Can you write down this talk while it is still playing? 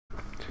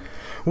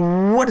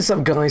What is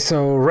up, guys?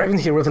 So Raven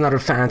here with another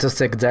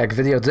fantastic deck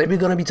video. Today we're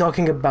gonna be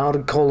talking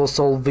about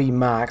Coalossal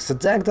VMAX, a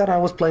deck that I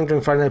was playing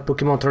during Friday Night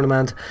Pokemon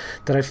Tournament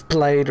that I've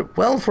played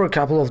well for a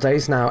couple of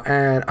days now,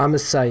 and I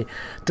must say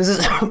this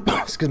is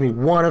excuse me,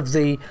 one of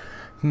the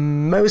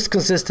most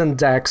consistent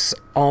decks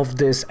of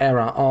this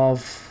era,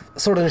 of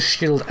Sword and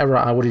Shield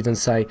era, I would even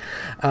say.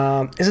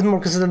 Is it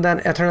more consistent than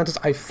Eternatus?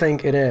 I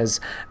think it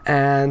is.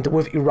 And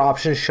with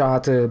Eruption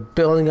Shot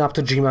building up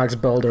to Gmax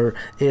Builder,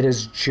 it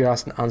is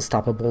just an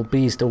unstoppable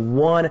beast.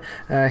 One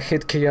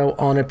hit KO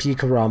on a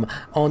Pikarom,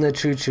 on a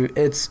Choo-Choo,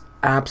 it's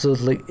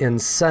absolutely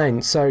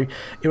insane. So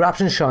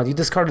Eruption Shot, you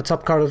discard the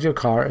top card of your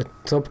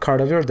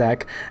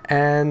deck,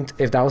 and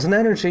if that was an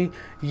energy,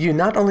 you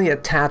not only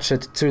attach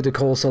it to the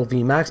Coalossal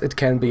VMAX, it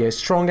can be a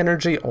strong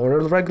energy or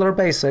a regular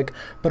basic,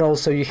 but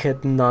also you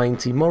hit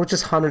 90 more, which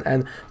is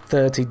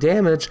 130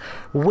 damage.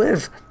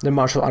 With the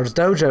Martial Arts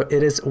Dojo,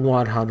 it is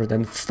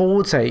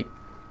 140.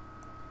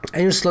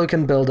 And your slow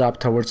can build up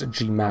towards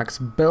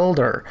Gmax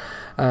Builder.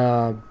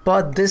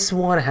 But this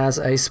one has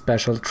a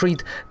special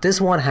treat.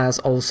 This one has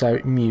also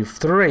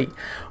Mew3.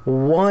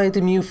 Why the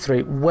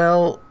Mew3?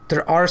 Well,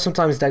 there are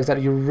sometimes decks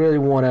that you really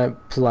want to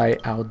play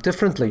out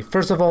differently.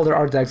 First of all, there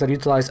are decks that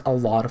utilize a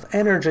lot of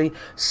energy,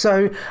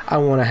 so I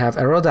want to have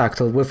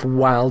Aerodactyl with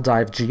Wild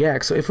Dive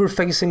GX. So if we're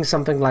facing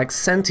something like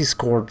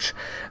Scorch,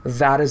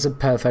 that is a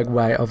perfect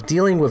way of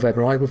dealing with it,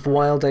 right? With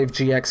Wild Dive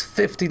GX,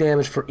 50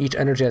 damage for each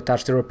energy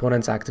attached to your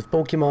opponent's active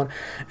Pokemon,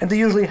 and they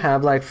usually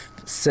have like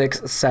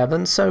 6,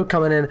 7, so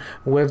coming in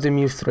with the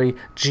Mew3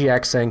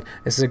 GXing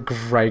is a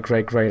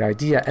great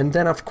idea. And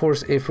then of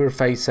course, if you're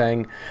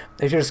scared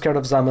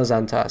of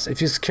Zamazantas, if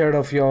you're scared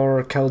of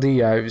your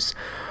Keldeos,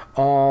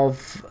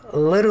 of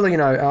literally,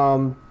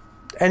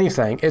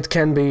 anything, it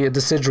can be a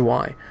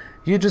Decidueye,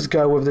 you just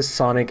go with the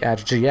Sonic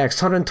Edge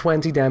GX,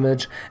 120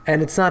 damage,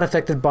 and it's not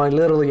affected by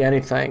literally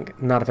anything.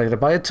 Not affected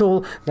by a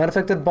tool, not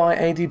affected by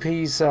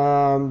ADP's,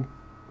 by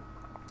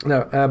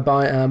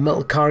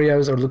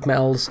Melcarios or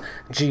Lukemel's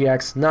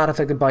GX, not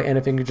affected by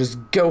anything. You just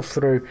go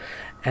through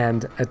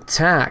and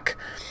attack.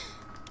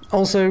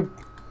 Also,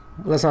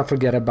 let's not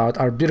forget about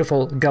our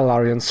beautiful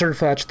Galarian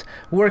Sirfetch'd,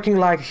 working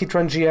like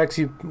Heatran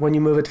GX. When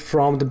you move it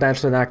from the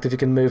bench to an active, you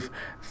can move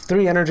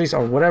 3 energies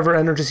or whatever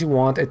energies you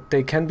want.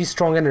 They can be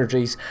strong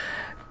energies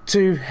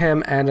to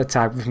him and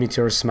attack with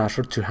Meteor Smash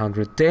for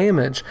 200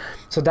 damage.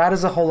 So that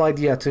is the whole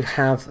idea, to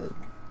have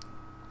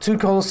 2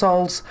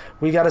 Coalossals.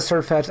 We got a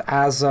Sirfetch'd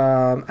as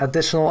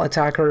additional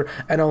attacker,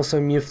 and also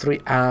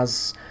Mew3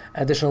 as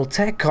additional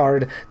tech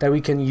card that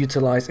we can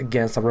utilize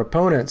against our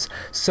opponents.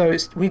 So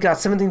we got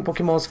 17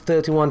 Pokemons,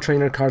 31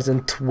 trainer cards,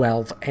 and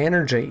 12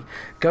 energy.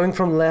 Going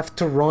from left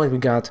to right, we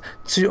got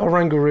 2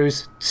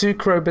 Orangurus, 2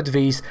 Crobat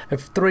Vs, a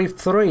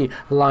 3-3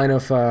 line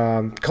of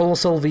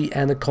Coalossal V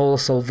and a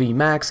Coalossal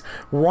VMAX,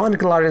 1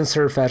 Galarian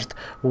Sirfetch'd,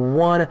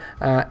 1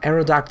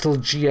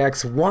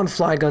 Aerodactyl-GX, 1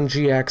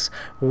 Flygon-GX,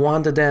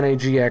 1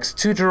 Dedenne-GX,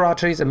 2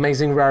 Jirachis,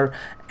 amazing rare,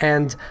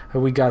 and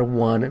we got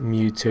 1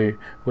 Mewtwo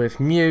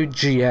with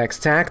Mew-GX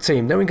Tag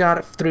Team. Then we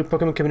got 3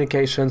 Pokemon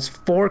Communications,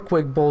 4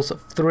 Quick Balls,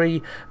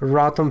 3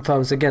 Rotom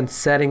Phones, again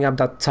setting up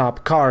that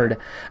top card.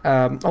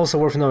 Also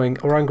worth knowing,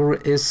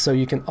 Oranguru is so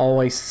you can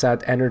always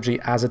set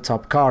energy as a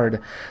top card.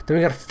 Then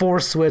we got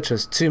 4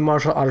 switches, 2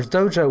 Martial Arts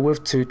Dojo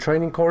with 2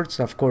 Training Courts.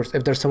 Of course,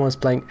 if there's someone who's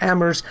playing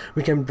Amers,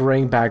 we can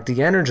bring back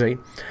the energy.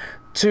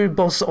 2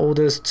 Boss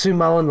Oldest, 2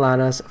 Mallow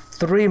Lanas,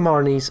 3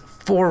 Marnies,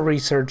 4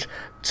 Research,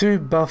 2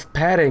 Buff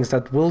Paddings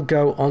that will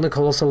go on the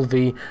Coalossal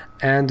V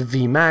and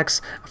VMAX.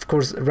 Of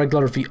course,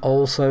 regular V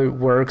also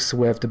works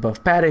with the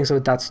Buff Padding, so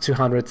that's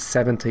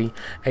 270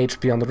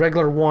 HP on the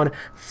regular one,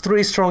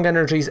 3 strong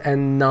energies,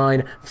 and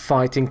 9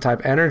 fighting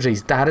type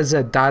energies. That is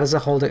it. That is a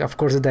whole deck. Of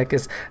course, the deck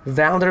is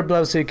down there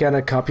below, so you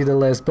can copy the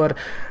list, but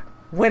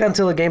wait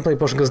until the gameplay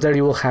portion, because there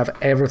you will have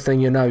everything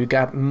you know. You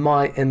got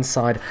my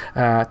insight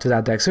to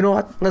that deck. So you know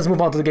what? Let's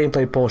move on to the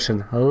gameplay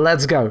portion.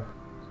 Let's go.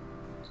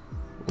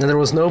 And there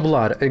was no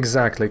blood,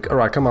 exactly.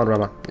 Alright, come on,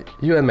 Rama.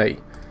 You and me.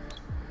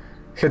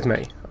 Hit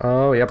me.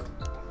 Oh, yep.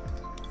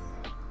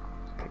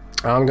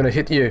 I'm gonna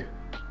hit you.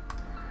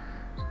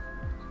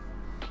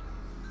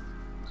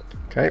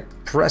 Okay,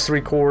 press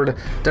record.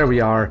 There we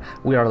are.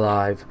 We are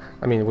live.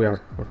 I mean, we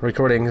are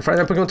recording the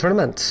Friday Night Pokemon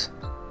Tournament.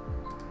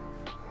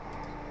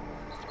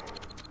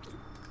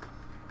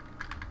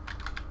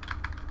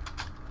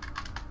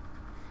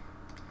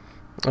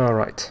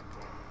 Alright.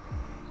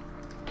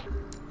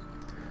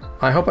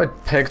 I hope I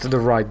picked the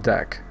right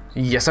deck.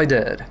 Yes, I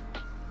did.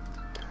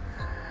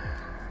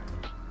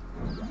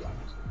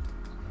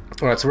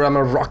 Alright, so I'm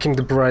rocking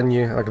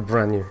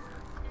the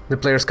the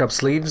Players Cup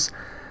sleeves.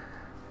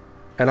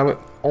 And I'm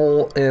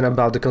all in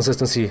about the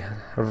consistency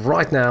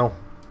right now.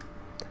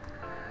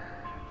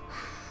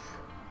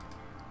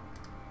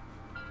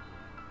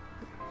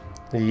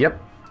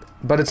 Yep.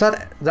 But it's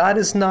not, that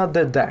is not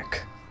the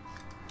deck.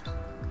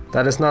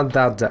 That is not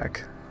that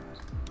deck.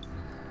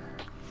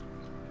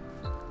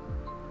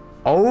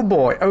 Oh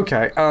boy,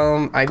 okay,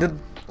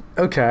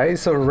 okay,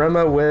 so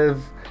Rema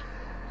with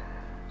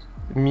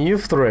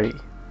Mew3.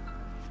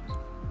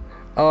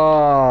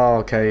 Oh,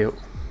 okay.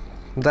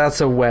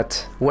 That's a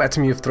wet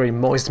Mew3,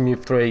 moist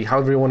Mew3,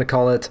 however you want to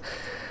call it.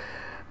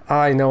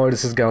 I know where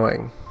this is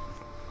going.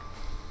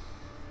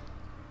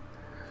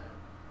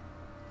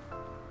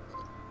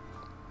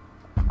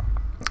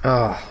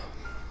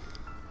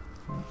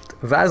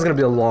 That is gonna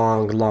be a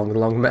long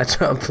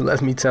matchup,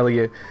 let me tell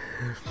you.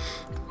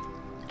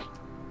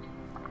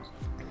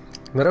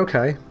 But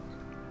okay.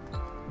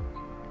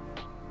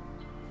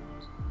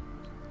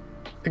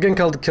 Again,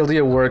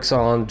 Keldeo works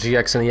on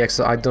GX and EX,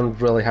 so I don't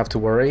really have to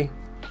worry.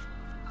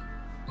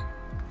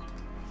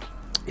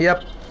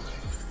 Yep.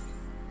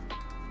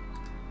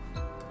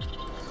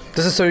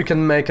 This is so you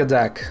can make a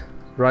deck,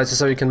 right?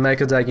 So you can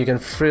make a deck, you can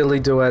freely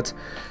do it,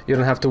 you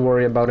don't have to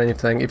worry about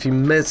anything. If you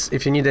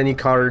need any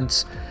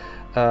cards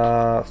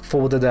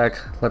for the deck,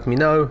 let me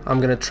know. I'm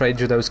gonna trade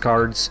you those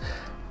cards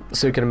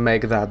so you can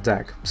make that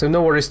deck. So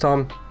no worries,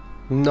 Tom.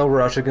 No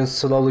rush, you can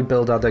slowly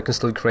build that deck and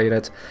still create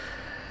it.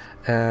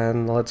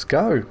 And let's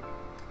go.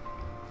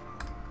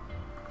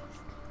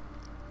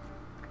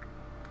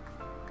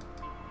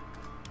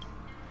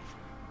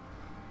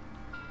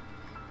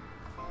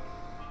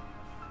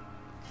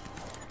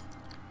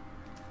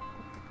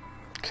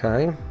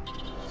 Okay.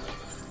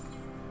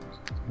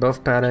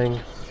 Buff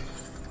Padding,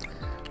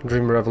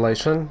 Dream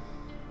Revelation.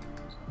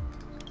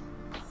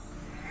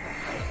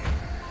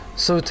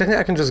 So technically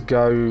I can just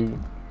go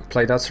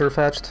play that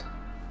Sirfetch'd.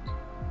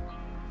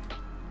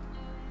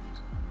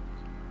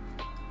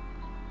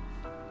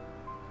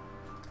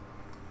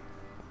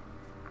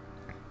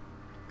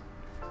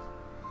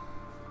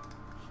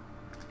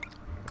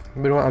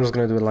 But you know what, I'm just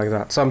gonna do it like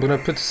that. So I'm gonna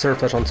put the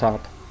Sirfetch'd on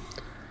top,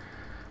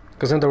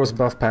 because then there was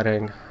Buff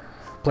Padding,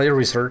 Player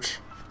Research.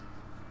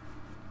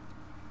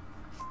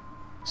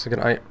 So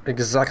again, I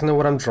exactly know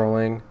what I'm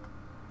drawing,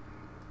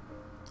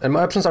 and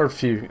my options are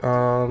few.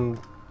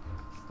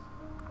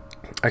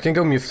 I can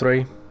go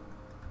Mew3.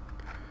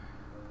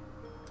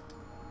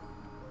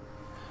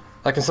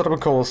 I can set up a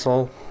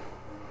Coalossal.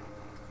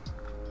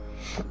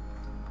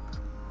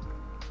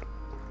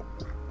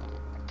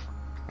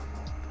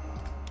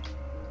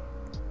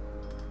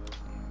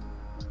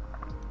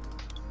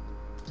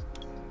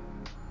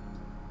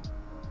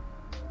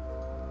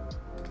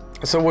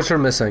 So what you're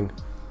missing?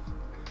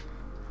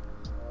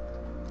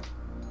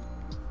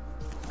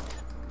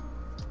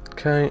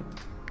 Okay,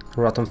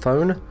 Rotom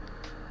Phone.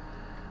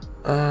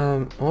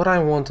 What I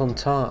want on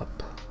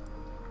top?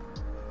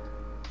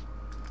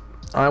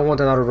 I want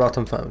another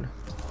Rotom Phone.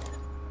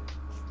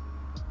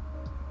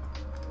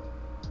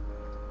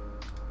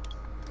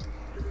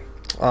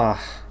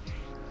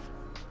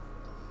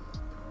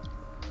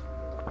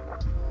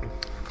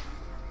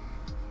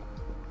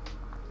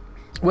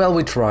 Well,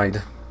 we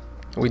tried.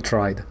 We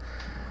tried.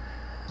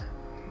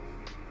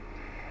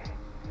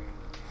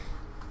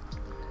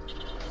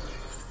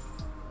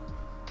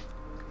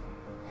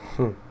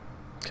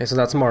 Okay, so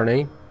that's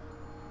Marnie.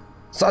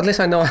 So at least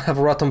I know I have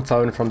Rotom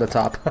Phone from the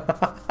top.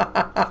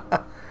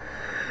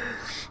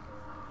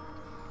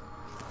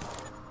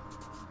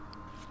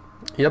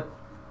 Yep.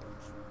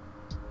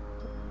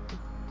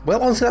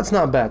 Well, honestly, that's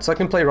not bad. So I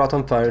can play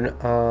Rotom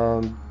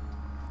Phone,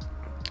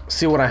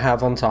 see what I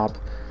have on top.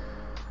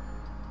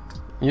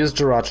 Use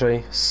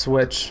Jirachi,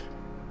 switch.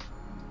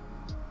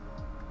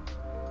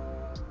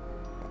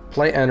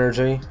 Play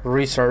energy,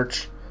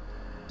 research.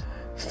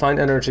 Find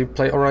energy,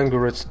 play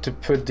Oranguru to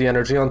put the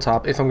energy on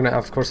top, if I'm gonna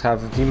of course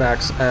have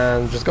VMAX,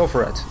 and just go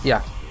for it,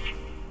 yeah.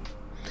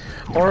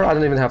 Or I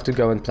don't even have to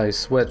go and play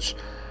switch.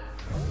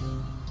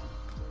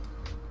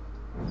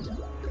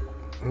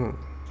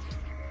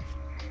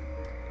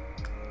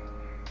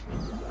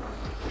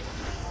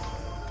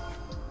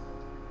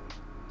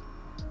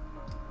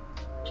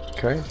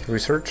 Okay,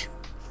 research.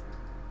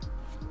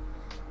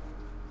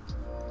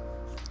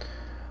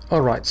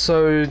 Alright,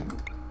 so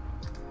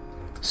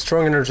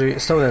strong energy,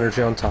 stone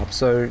energy on top,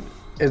 so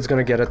it's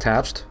gonna get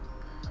attached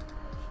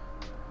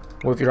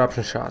with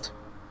Eruption Shot.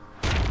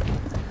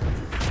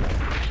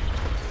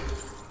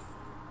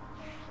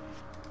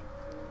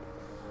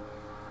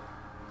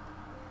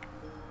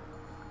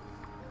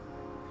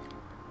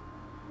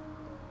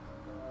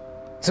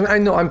 So I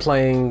know I'm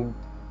playing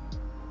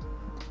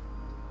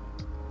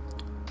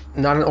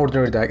not an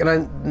ordinary deck, and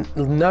I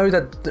know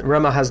that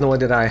Rema has no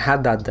idea that I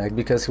had that deck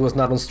because he was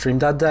not on stream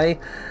that day,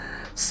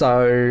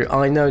 so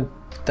I know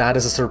that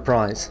is a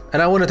surprise,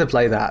 and I wanted to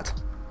play that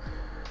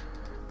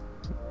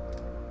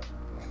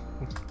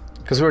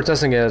because we were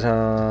testing it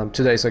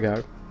 2 days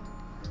ago.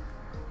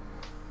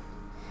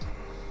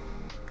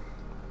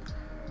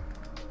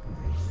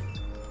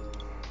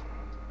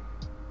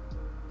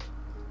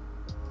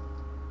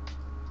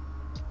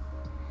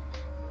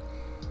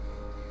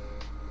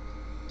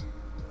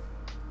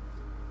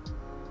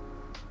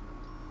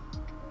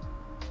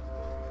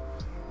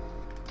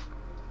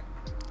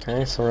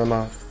 Okay, so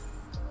Rema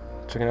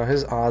checking out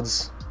his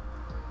odds.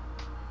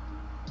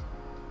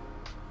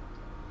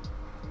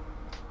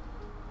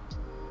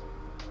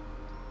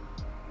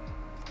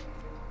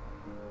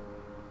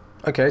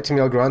 Okay, Team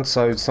Yell Grunt,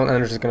 so Stone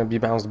Energy is going to be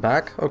bounced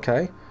back.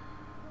 Okay.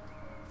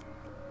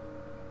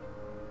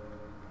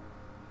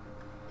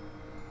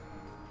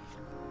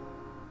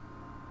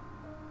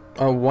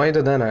 Oh, why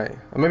the Dedenne?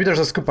 Maybe there's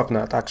a scoop up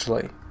net,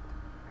 actually.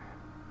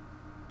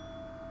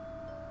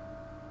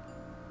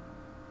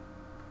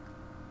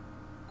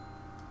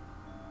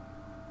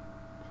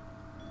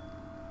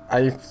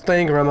 I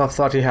think Rema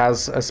thought he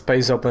has a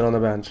space open on the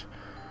bench.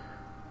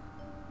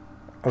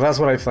 That's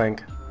what I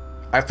think.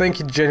 I think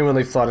he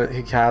genuinely thought that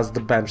he has the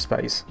bench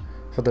space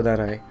for the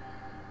Dedenne.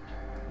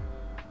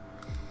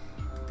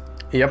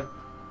 Yep.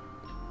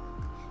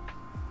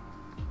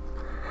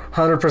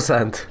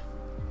 100%.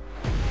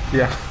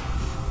 Yeah.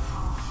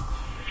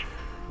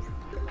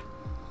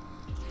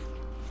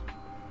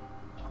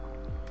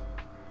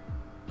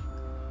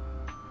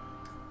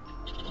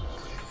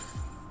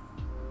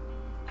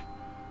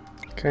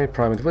 Okay,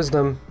 Primate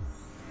Wisdom.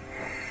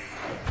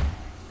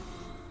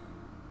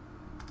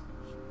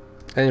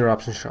 And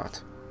Eruption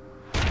Shot.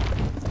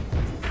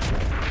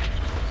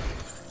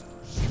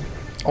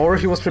 Or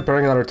he was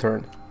preparing another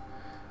turn.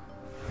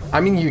 I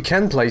mean, you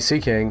can play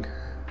Seeking,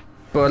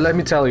 but let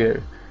me tell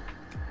you,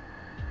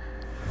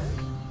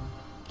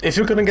 if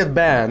you're gonna get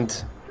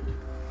banned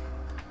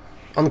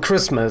on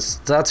Christmas,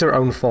 that's your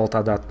own fault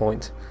at that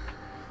point.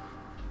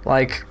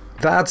 Like,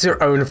 that's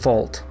your own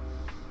fault.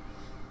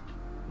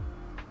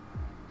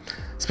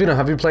 Spino,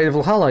 have you played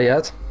Valhalla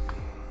yet?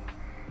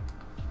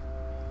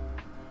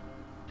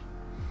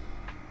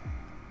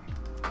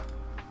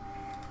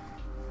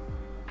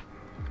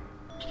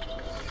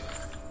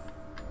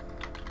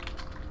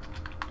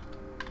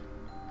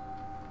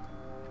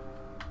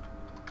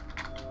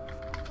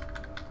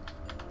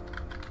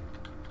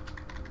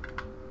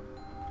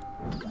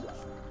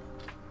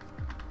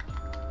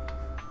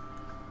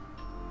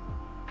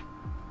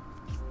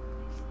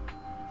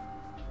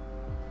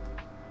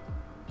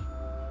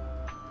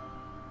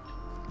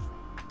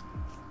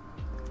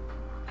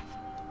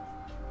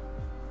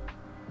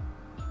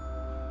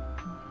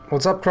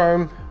 What's up,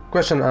 Chrome?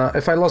 Question,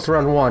 if I lost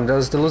round 1,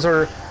 does the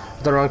loser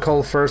of the round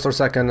call first or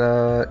second?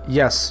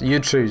 Yes, you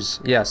choose,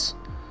 yes.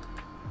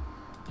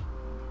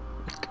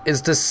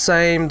 It's the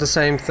same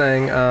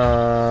thing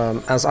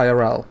as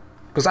IRL.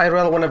 Because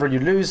IRL, whenever you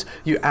lose,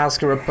 you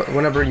ask your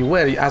whenever you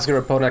win, you ask your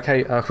opponent,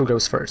 hey, who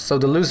goes first? So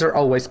the loser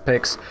always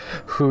picks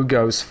who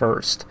goes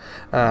first,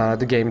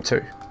 the game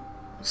 2.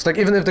 It's like,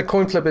 even if the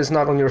coin flip is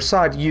not on your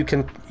side,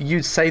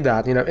 you say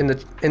that, you know, in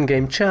the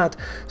in-game chat,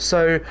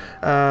 so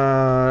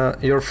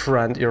your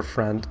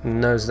friend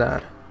knows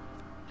that.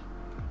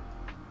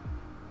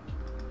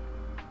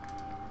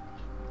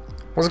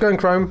 What's going,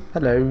 Chrome?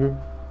 Hello.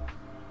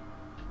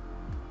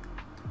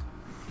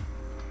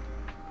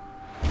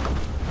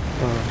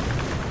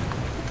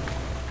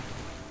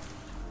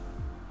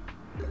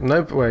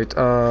 Nope, wait,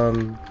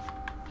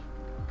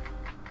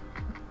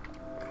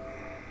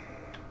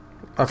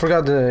 I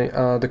forgot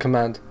the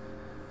command.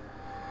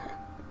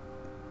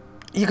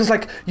 Because,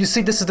 like, you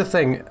see, this is the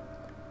thing.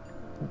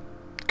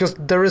 Because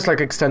there is,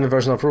 like, extended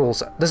version of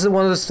rules. This is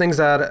one of those things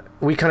that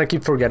we kind of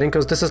keep forgetting,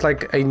 because this is,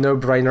 like, a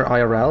no-brainer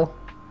IRL.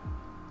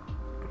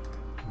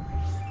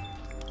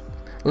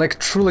 Like,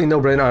 truly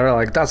no-brainer IRL.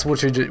 Like, that's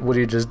what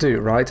you just do,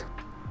 right?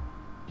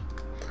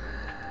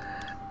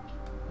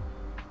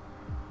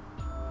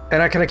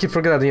 And I kind of keep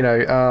forgetting, you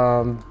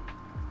know,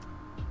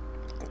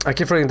 I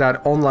keep forgetting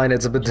that online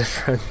it's a bit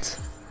different.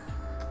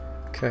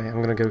 Okay,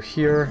 I'm gonna go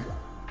here.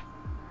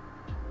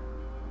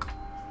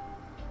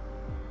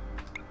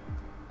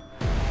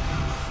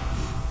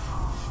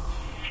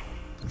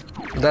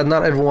 That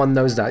not everyone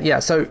knows that. Yeah,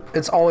 so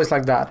it's always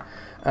like that.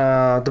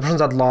 The person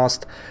that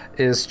lost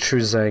is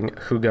choosing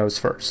who goes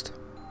first.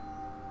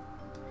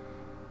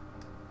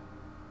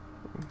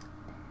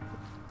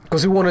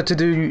 Because we wanted to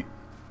do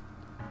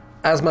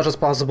as much as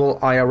possible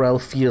IRL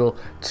feel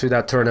to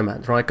that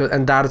tournament, right?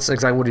 And that's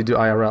exactly what you do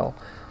IRL.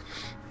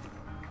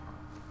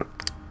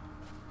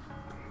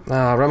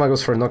 Rama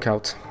goes for a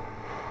knockout.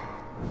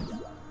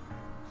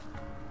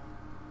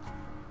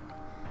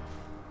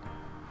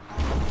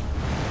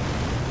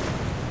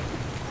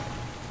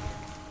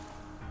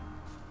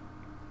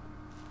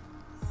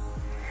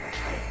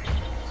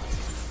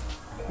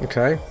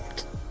 Okay.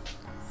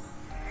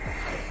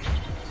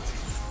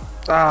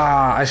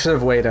 I should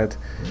have waited.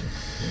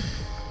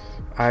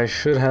 I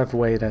should have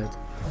waited.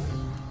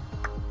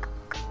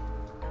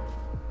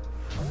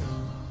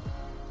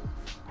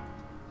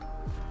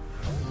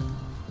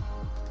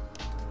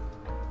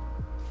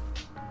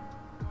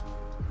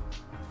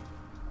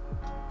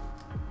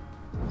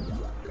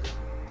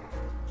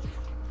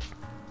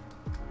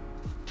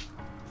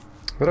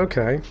 But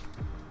okay.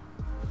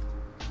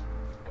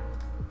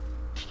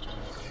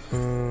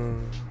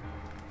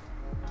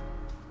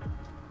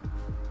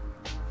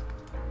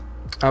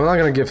 I'm not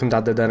gonna give him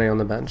that Dedenne on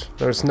the bench.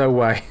 There's no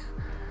way.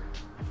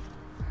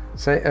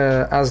 Say,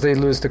 as they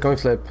lose the coin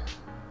flip.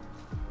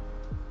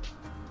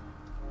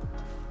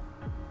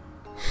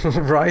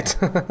 Right?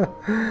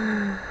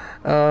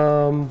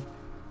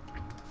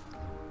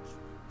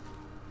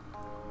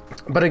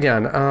 But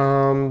again,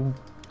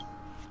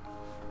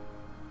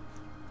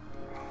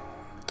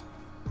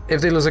 if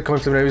they lose a coin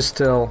flip, maybe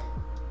still.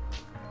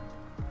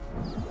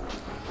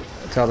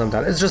 tell them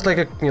that. It's just like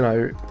a, you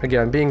know,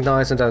 again, being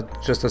nice and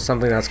that just as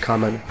something that's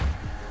common.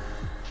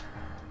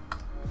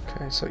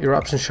 Okay, so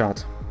Eruption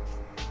Shot.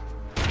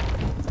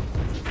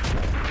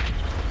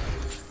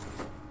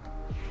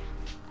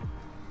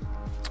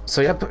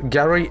 So yep,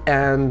 Gary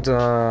and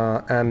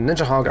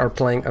Ninja Hog are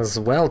playing as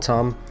well,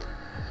 Tom.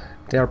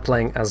 They are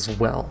playing as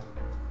well.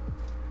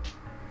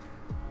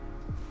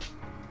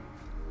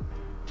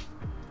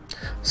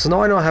 So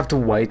now I know I have to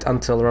wait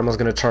until Rama's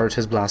gonna charge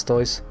his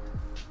Blastoise.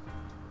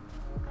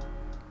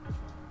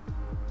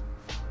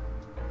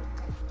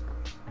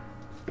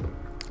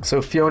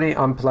 So Fiori,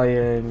 I'm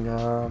playing,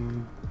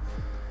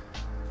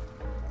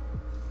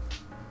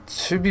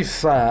 to be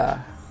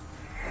fair,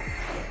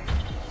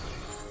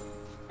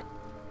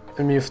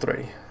 Mew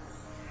 3.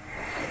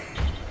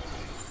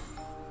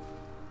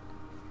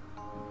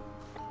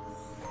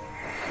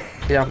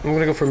 Yeah, I'm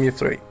gonna go for Mew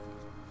 3.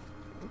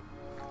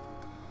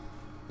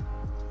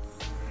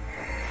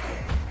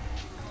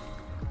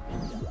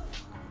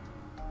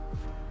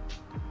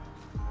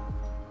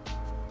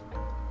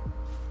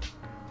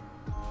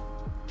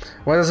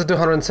 Why does it do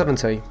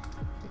 170?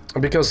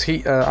 Because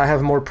I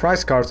have more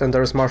prize cards and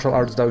there's Martial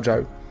Arts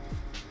Dojo.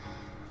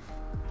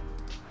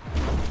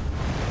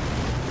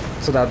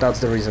 So that's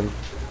the reason.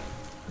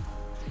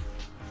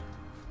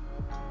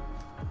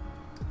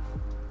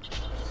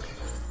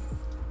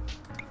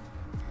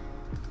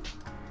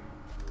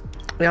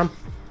 Yeah.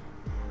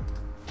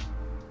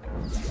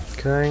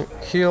 Okay,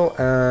 heal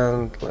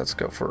and let's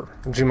go for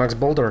G-Max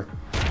Boulder.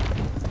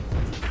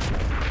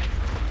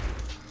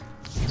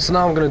 So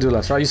now I'm gonna do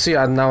less, right? You see,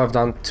 now I've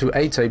done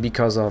 280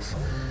 because of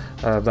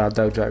that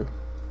Dojo.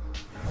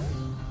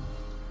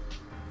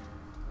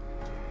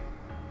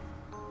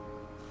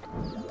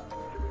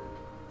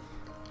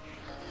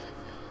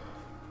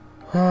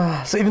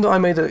 So even though I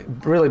made a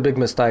really big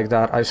mistake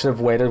that I should have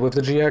waited with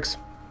the GX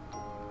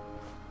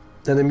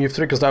and then Mew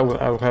 3, because I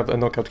will have a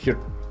knockout here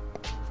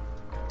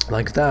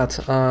like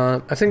that,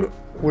 I think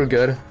we're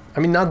good. I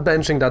mean, not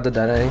benching that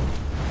Dedenne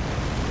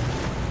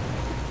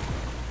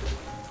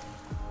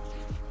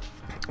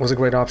was a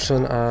great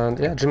option, and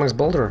yeah, G-Max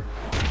Boulder.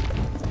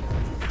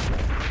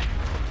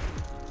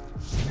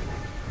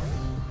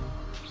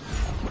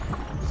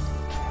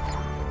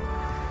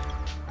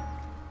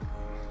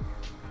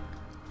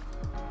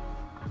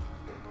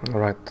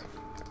 Alright,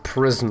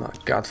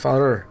 Prisma,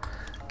 Godfather,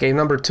 game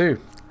number 2.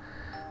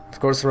 Of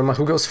course, remember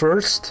who goes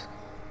first?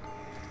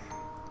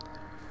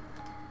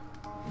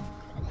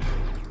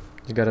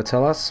 You gotta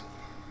tell us.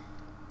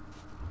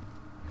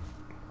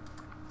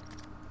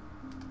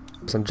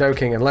 So I'm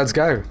joking, and let's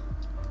go.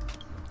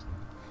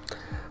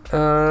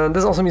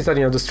 This also means that,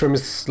 you know, the stream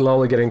is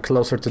slowly getting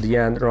closer to the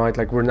end, right?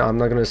 Like I'm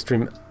not gonna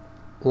stream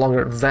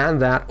longer than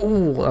that.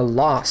 Ooh, a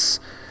loss.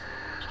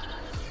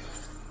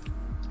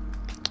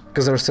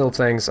 Because there are still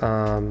things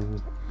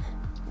to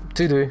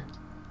do.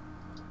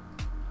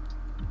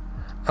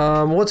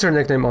 What's your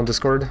nickname on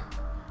Discord?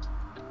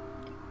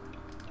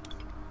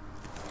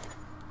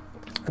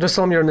 Just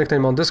tell me your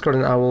nickname on Discord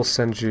and I will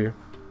send you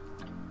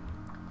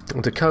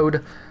the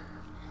code.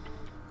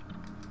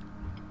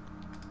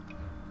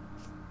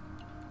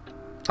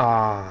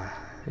 Ah,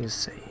 you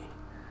see.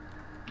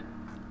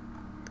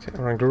 Okay,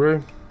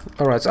 Oranguru.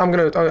 Alright, so I'm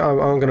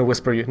gonna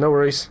whisper you. No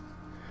worries.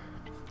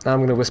 I'm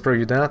gonna whisper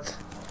you that.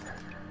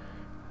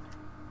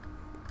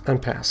 And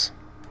pass.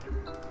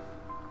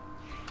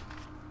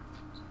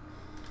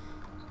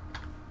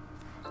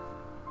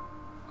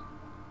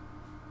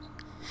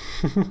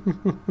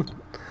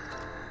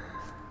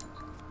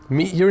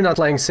 Me, you're not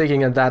playing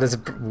Seeking, and that is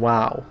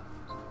wow,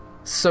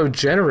 so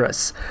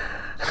generous.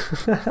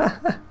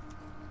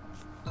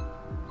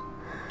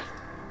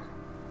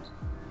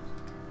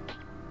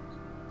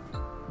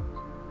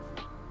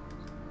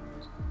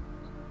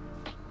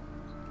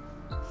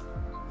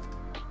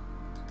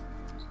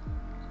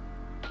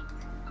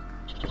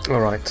 All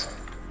right,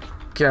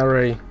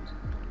 Gary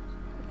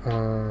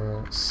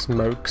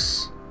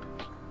smokes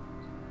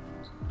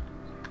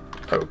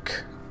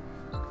Oak.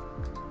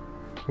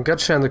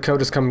 Gotcha, and the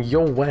code is coming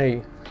your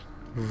way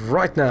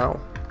right now.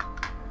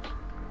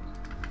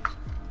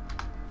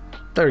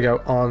 There we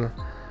go, on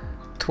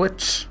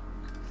Twitch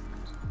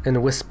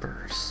in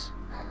Whispers.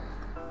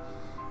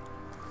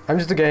 I'm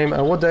just a game.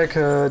 What deck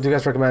do you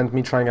guys recommend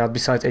me trying out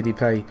besides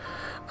ADP?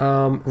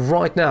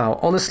 Right now,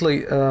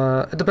 honestly,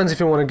 it depends if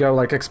you want to go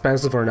like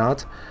expensive or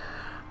not.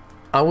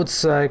 I would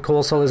say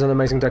Coalossal is an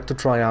amazing deck to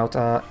try out.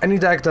 Any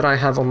deck that I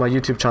have on my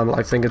YouTube channel,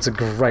 I think it's a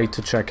great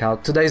to check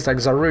out. Today's deck,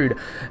 Zarude,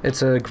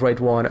 it's a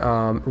great one.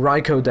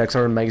 Raikou decks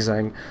are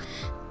amazing.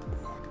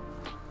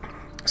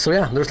 So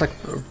yeah, there's like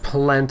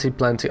plenty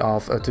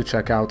of to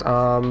check out.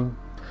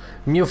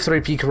 Mew 3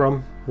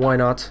 Pikarom, why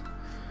not?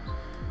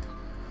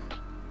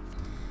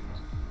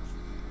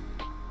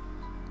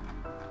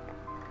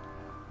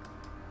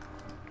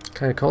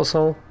 Okay,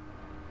 Coalossal.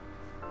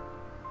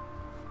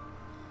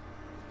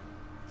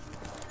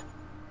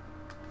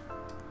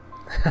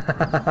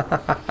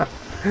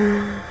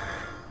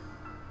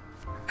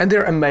 And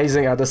they're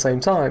amazing at the same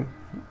time.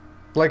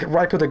 Like,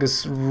 Raikou deck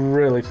is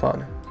really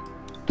fun.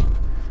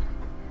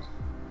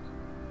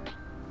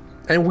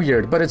 and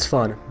weird, but it's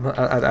fun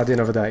at the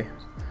end of the day.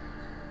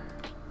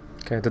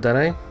 Okay, the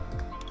Dedenne.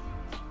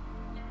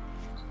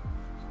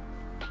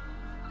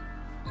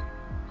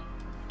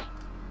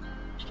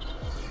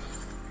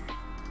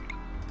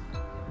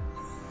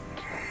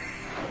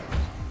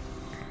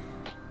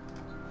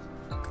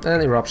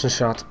 And Eruption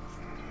Shot.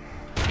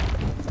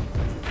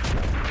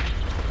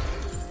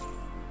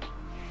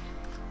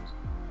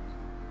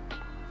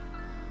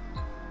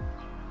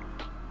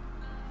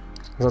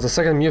 That's the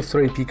second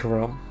Mew3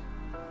 Pikarom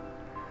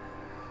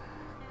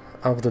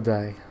of the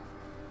day.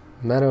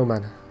 Man, oh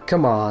man.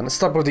 Come on,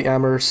 stop with the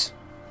Amers.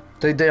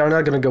 They are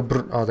not gonna go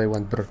brr. Oh, they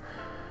went brr.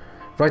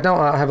 Right now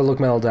I have a Look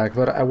Metal deck,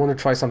 but I want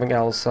to try something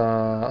else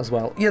as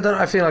well. Yeah, then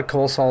I feel like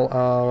Coalossal,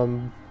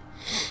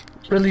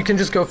 really, you can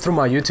just go through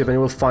my YouTube and you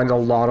will find a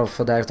lot of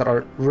decks that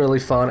are really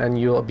fun, and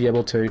you'll be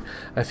able to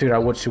figure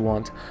out what you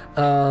want.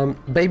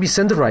 Baby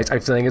Cinderace, I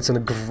think it's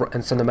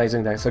an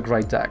amazing deck. It's a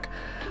great deck.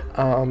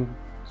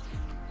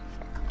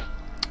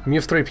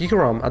 Mew3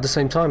 Pikarom at the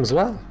same time as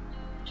well.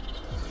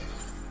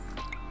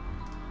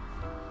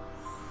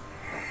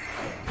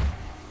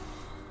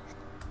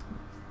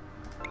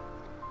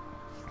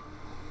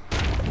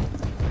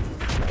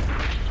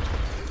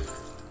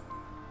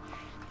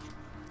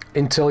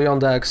 Inteleon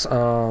decks,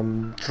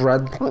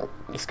 Dreadnought,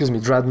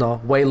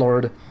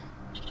 Wailord,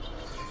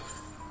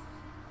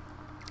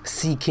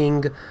 Sea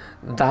King.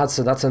 That's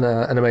an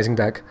amazing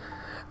deck.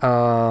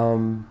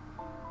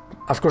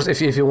 Of course, if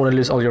you want to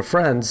lose all your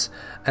friends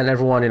and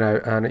everyone, you know,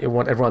 and you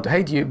want everyone to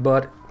hate you,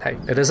 but hey,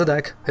 it is a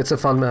deck. It's a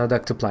fun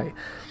deck to play.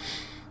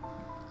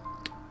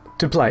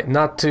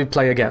 Not to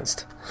play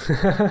against.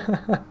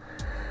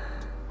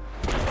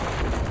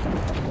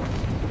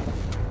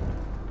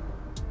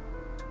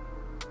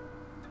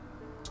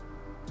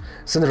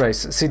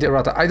 Cinderace, CD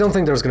errata. I don't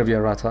think there's going to be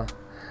errata.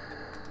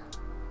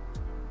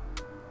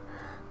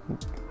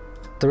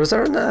 There is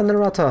an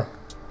errata.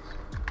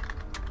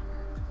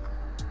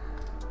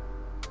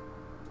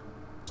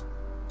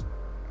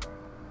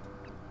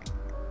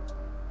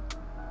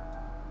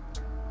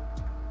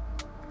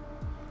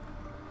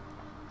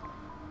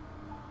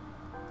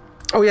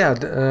 Oh yeah,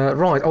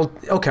 right. Oh,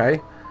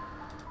 okay.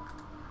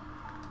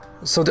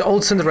 So the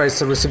old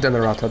Cinderace received an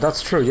errata.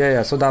 That's true.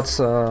 Yeah. So that's.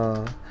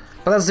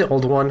 But that's the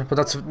old one. But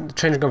that's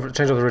change of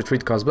the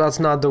retreat cost. But that's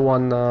not the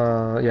one.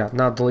 Yeah,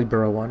 not the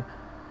Libero one.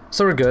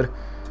 So we're good.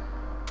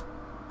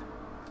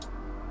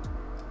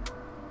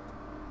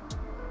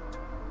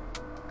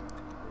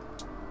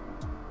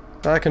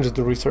 I can just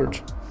do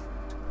research.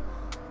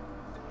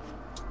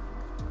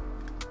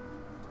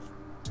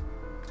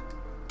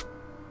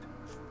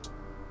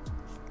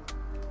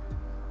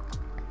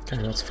 Okay,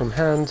 that's from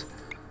hand.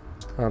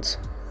 That's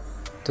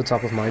the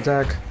top of my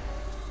deck.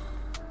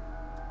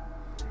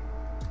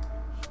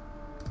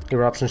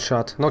 Eruption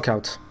Shot,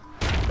 Knockout.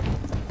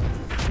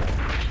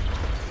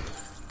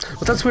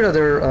 But that's weird that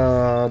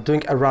they're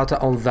doing errata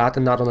on that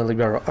and not on the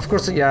Libero. Of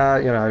course, yeah,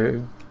 you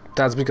know,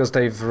 that's because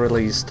they've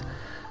released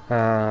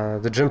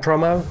the gym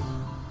promo.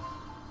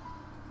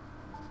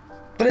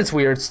 But it's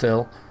weird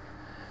still.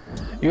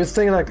 You would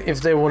think like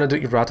if they want to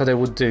do errata, they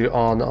would do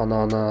on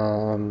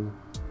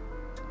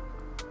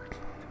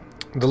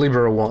the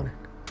Libero one,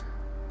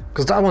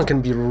 because that one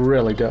can be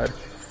really good.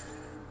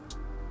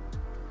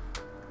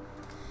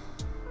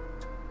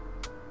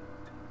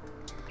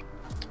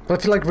 But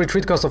I feel like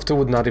retreat cost of 2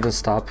 would not even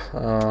stop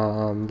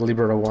the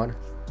Libero one,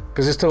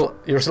 because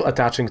you're still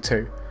attaching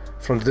 2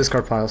 from the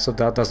discard pile, so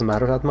that doesn't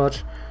matter that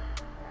much.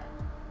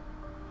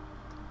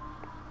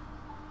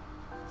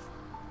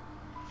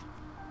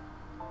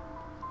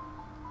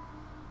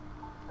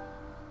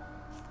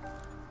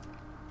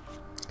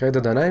 Okay, the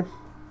Dedenne.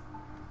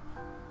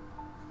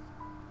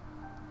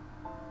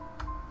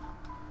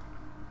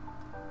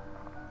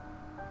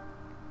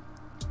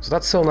 So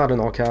that's still not a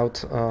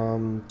knockout.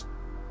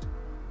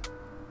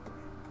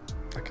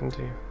 I can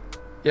do.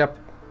 Yep.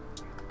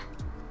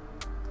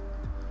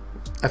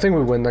 I think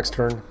we win next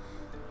turn.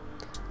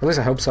 At least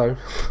I hope so.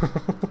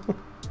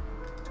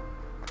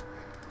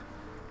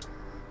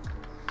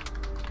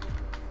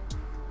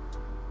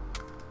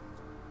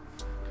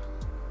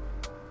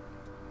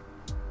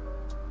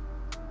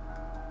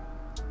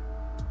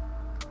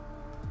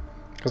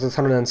 Because it's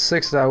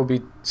 106, that would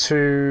be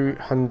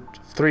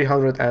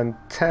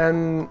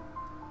 310,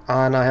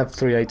 and I have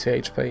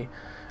 380 HP.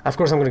 Of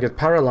course I'm going to get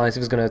paralyzed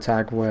if he's going to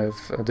attack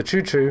with the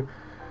Choo-Choo.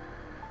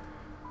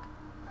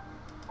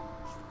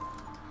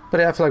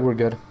 But yeah, I feel like we're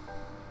good.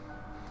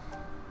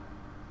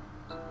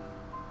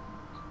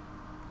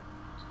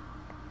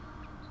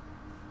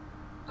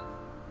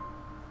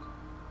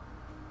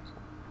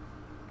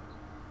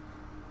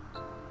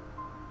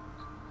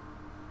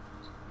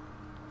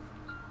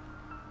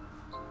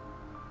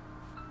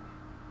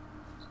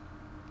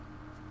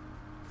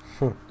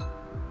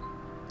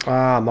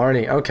 Ah,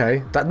 Marnie,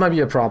 okay. That might be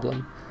a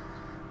problem.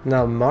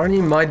 Now,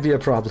 Marnie might be a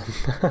problem.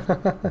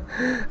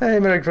 Hey,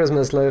 Merry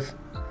Christmas, Liv.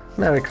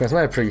 Merry Christmas,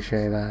 I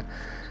appreciate that.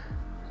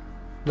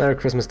 Merry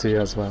Christmas to you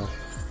as well.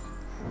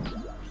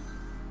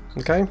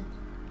 Okay.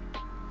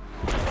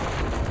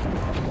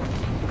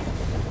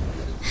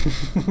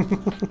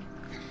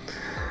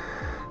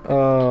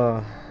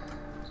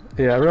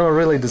 Yeah, Rema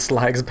really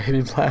dislikes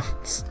baby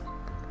plants.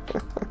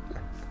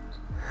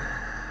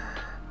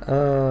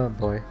 Oh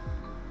boy.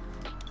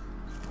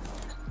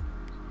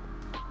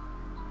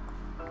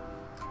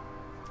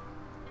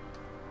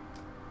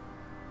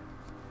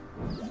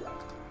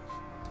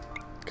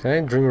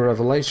 Okay, Dreamer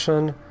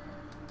Revelation.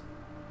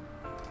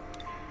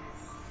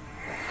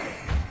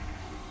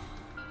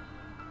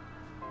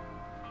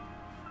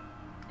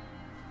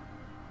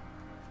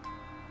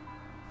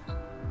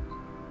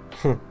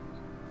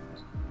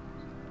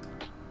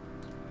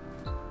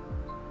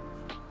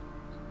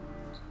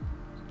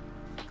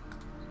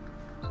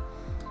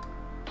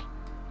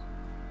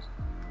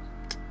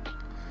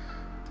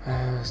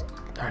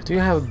 Do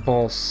you have a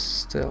boss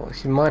still?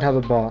 He might have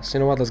a boss.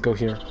 You know what? Let's go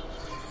here.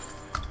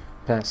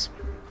 Pass.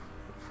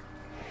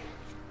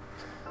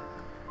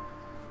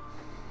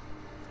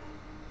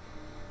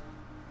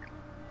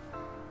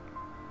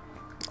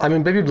 I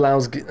mean, Baby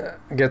Blouse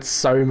gets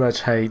so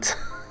much hate.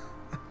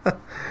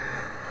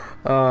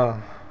 I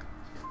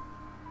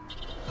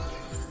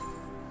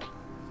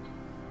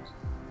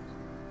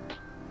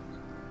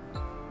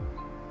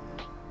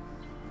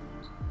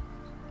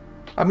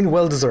mean,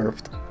 well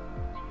deserved.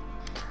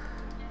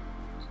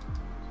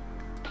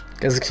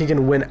 Because he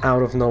can win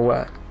out of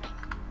nowhere.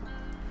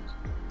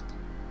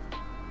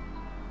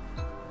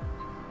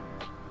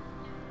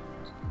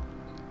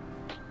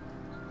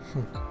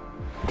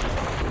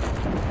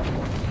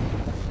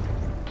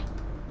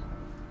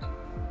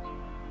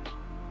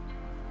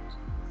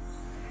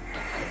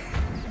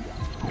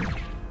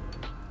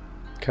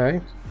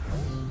 Okay.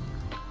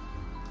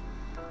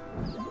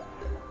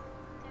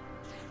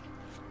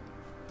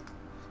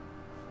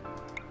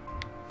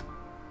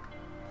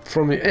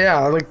 For me,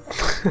 yeah, like...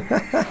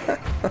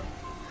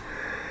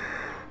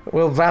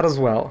 Well, that as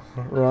well,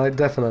 right?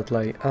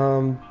 Definitely.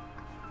 I'm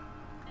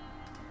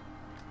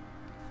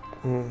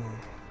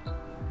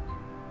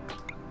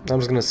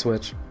just gonna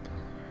switch.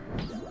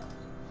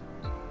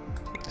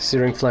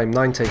 Searing Flame,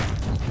 90.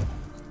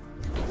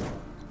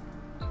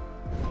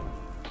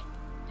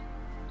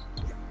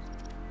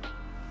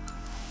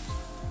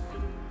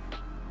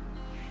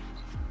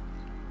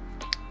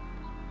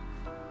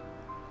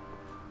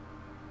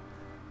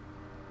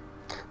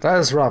 That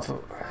is rough.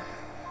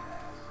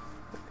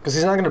 Because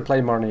he's not going to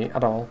play Marnie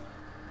at all.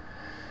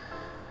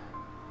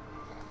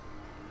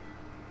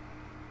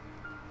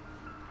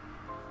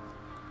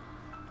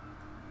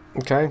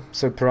 Okay,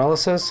 so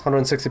paralysis,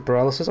 160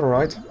 paralysis,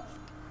 alright.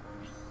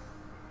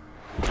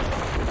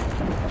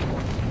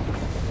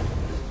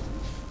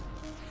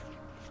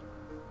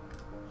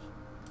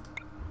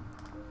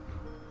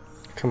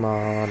 Come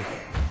on.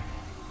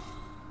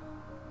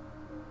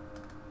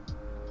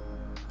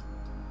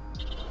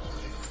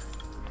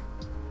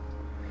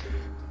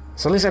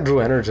 So at least I drew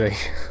energy.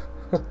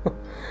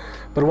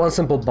 But one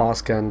simple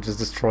boss can just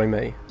destroy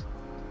me.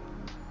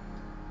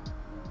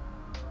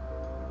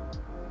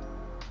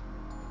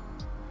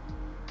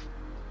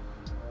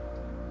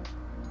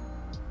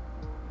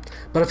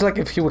 But I feel like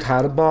if he would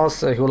have a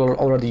boss, he would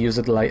already use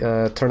it like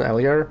turn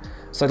earlier.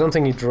 So I don't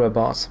think he drew a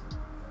boss.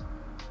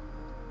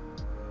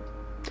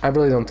 I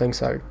really don't think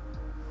so.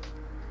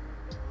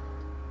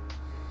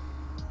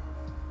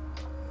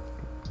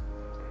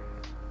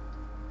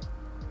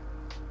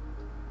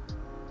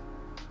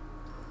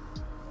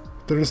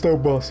 There is no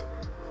boss.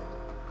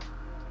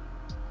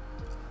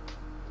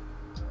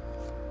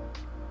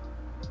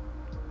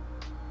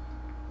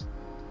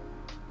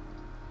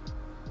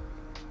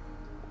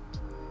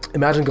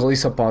 Imagine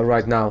Golisopod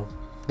right now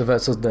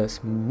versus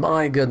this.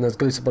 My goodness,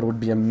 Golisopod would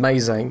be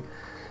amazing.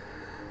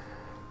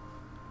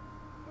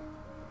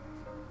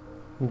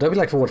 That'd be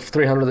like for what,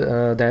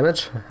 300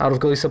 damage out of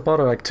Golisopod,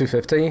 or like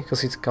 250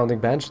 because he's counting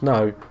bench?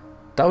 No,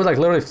 that would like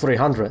literally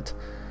 300.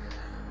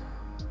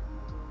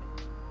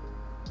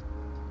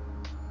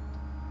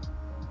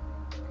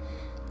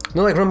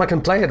 No, like Rema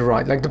can play it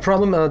right. Like the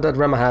problem that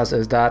Rema has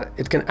is that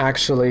it can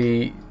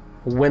actually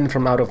win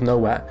from out of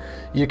nowhere.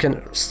 You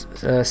can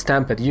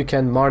stamp it, you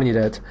can Marnie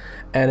it,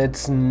 and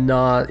it's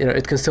not, you know,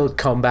 it can still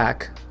come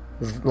back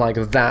like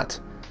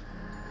that.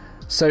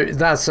 So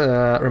that's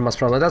Rema's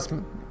problem. That's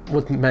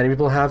what many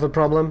people have a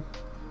problem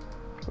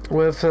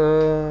with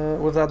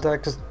that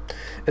deck, because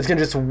it can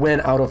just win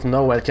out of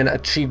nowhere. It can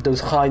achieve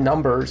those high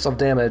numbers of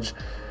damage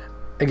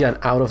again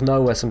out of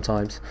nowhere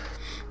sometimes.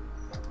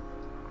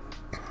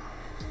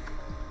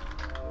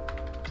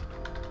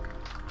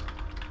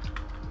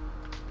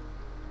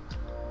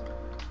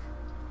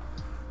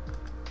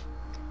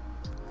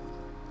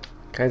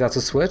 Okay, that's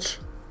a switch.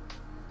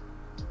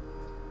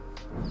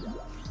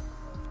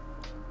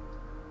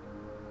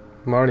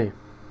 Marnie.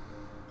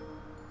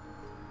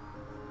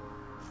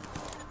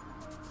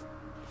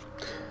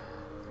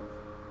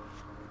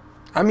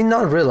 I mean,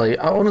 not really.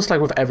 I honestly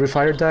like with every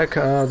fire deck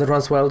that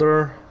runs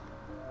Welder.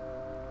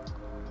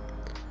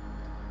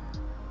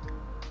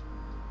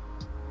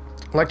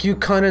 Like you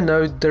kind of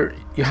know there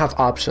you have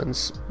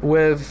options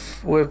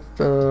with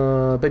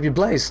Baby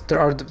Blaze. There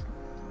are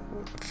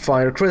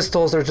fire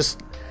crystals. They're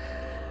just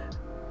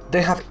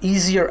they have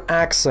easier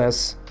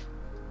access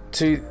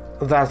to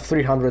that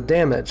 300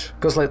 damage,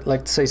 because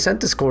like say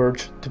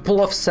Centiskorch, to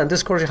pull off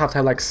Centiskorch you have to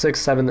have like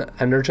 6-7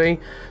 energy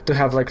to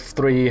have like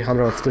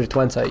 300 or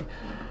 320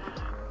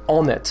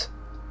 on it,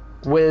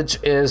 which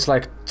is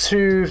like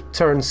 2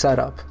 turn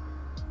setup.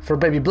 For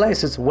Baby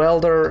Blaze it's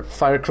Welder,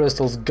 Fire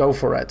Crystals, go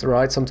for it,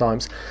 right,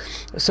 sometimes.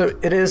 So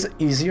it is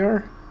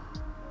easier,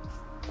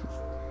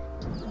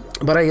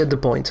 but I get the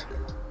point.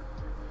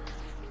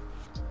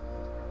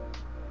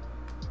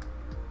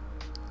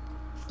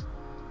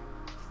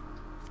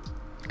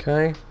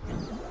 Okay.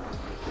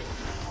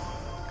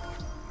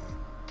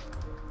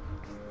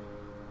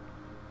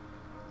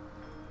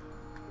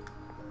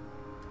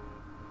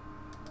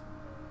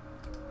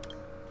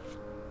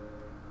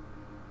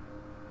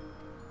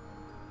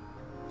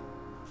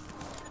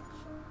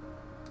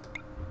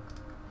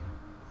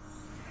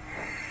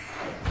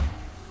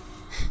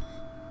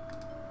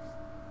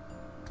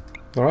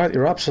 Alright,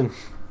 Eruption.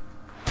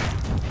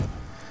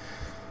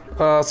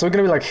 So we're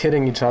gonna be like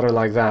hitting each other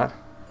like that.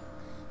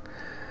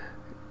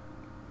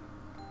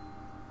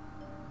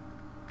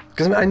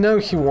 Because I know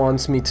he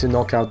wants me to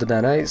knock out the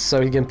Dedenne,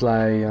 so he can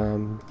play...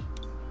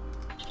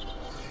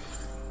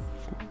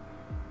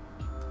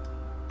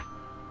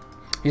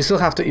 You still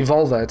have to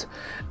evolve it,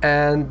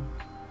 and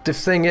the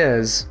thing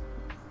is,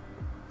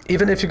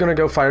 even if you're gonna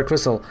go Fire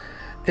Crystal,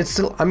 it's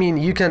still, I mean,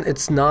 you can,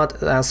 it's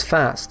not as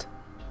fast.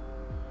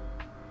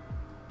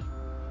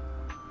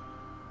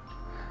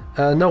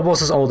 No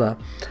boss is older.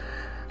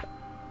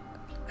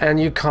 And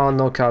you can't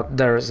knock out,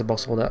 there is a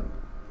boss older.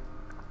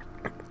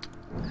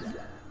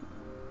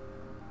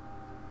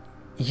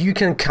 You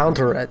can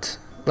counter it.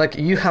 Like,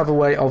 you have a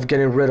way of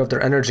getting rid of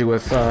their energy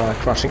with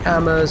crushing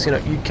Amos, you know,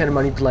 you can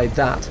manipulate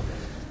that.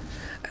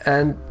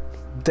 And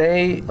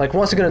they, like,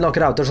 once you're gonna knock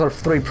it out, there's sort of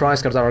 3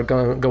 prize cards that are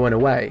going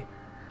away.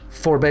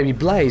 For Baby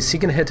Blaze, he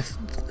can hit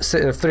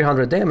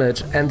 300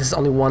 damage, and this is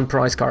only 1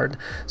 prize card.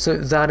 So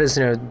that is,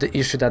 you know, the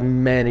issue that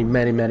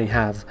many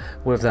have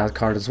with that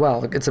card as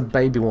well. Like, it's a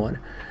baby one.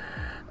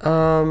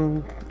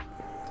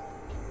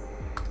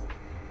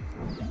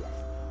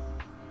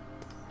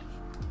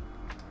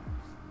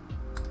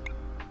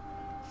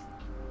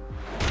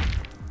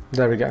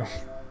 There we go.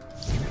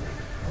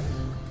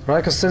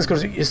 Right, because since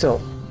you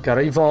still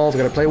gotta evolve,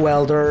 you gotta play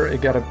Welder, you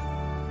gotta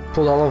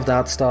pull all of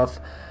that stuff.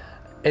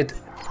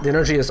 The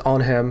energy is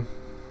on him.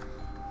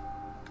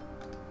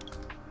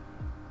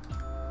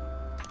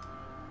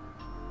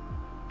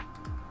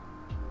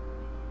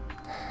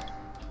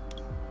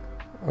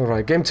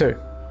 Alright, game 2.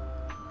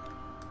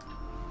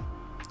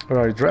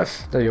 Alright,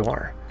 Drift, there you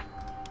are.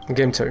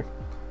 Game 2.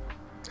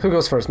 Who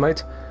goes first,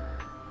 mate?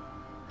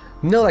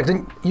 No, like,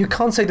 then you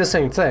can't say the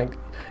same thing.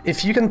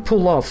 If you can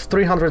pull off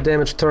 300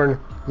 damage turn,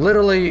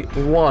 literally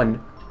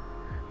 1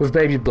 with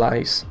Baby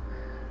Blaze,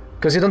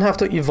 because you don't have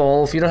to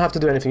evolve, you don't have to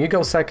do anything. You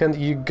go second,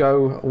 you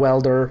go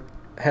Welder,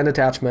 hand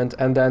attachment,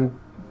 and then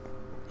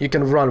you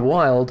can run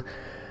wild.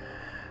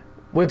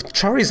 With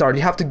Charizard,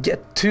 you have to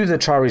get to the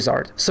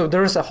Charizard, so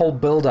there is a whole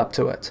build up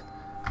to it.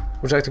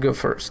 Would you like to go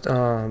first?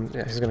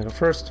 Yeah, he's gonna go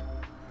first.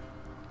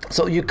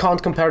 So you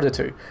can't compare the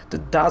two.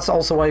 That's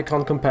also why you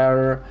can't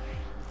compare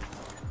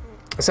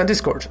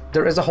Centiskorch.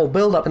 There is a whole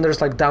build up, and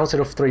there's like downside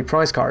of 3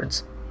 prize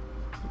cards,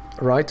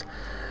 right?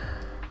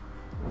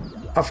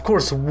 Of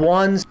course,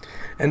 once...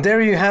 And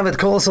there you have it,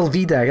 Coalossal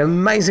V deck.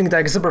 Amazing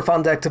deck, a super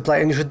fun deck to play,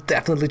 and you should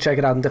definitely check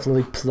it out and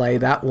definitely play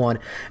that one.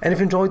 And if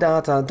you enjoyed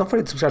that, don't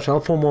forget to subscribe to the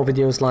channel for more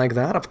videos like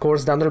that. Of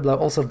course, down there below,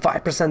 also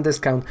 5%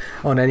 discount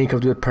on any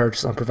code with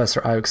purchase on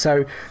Professor Oak.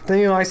 So,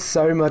 thank you guys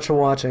so much for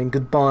watching.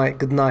 Goodbye,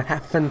 good night,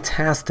 have a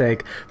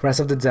fantastic rest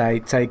of the day.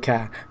 Take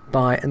care,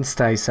 bye, and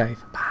stay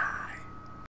safe. Bye.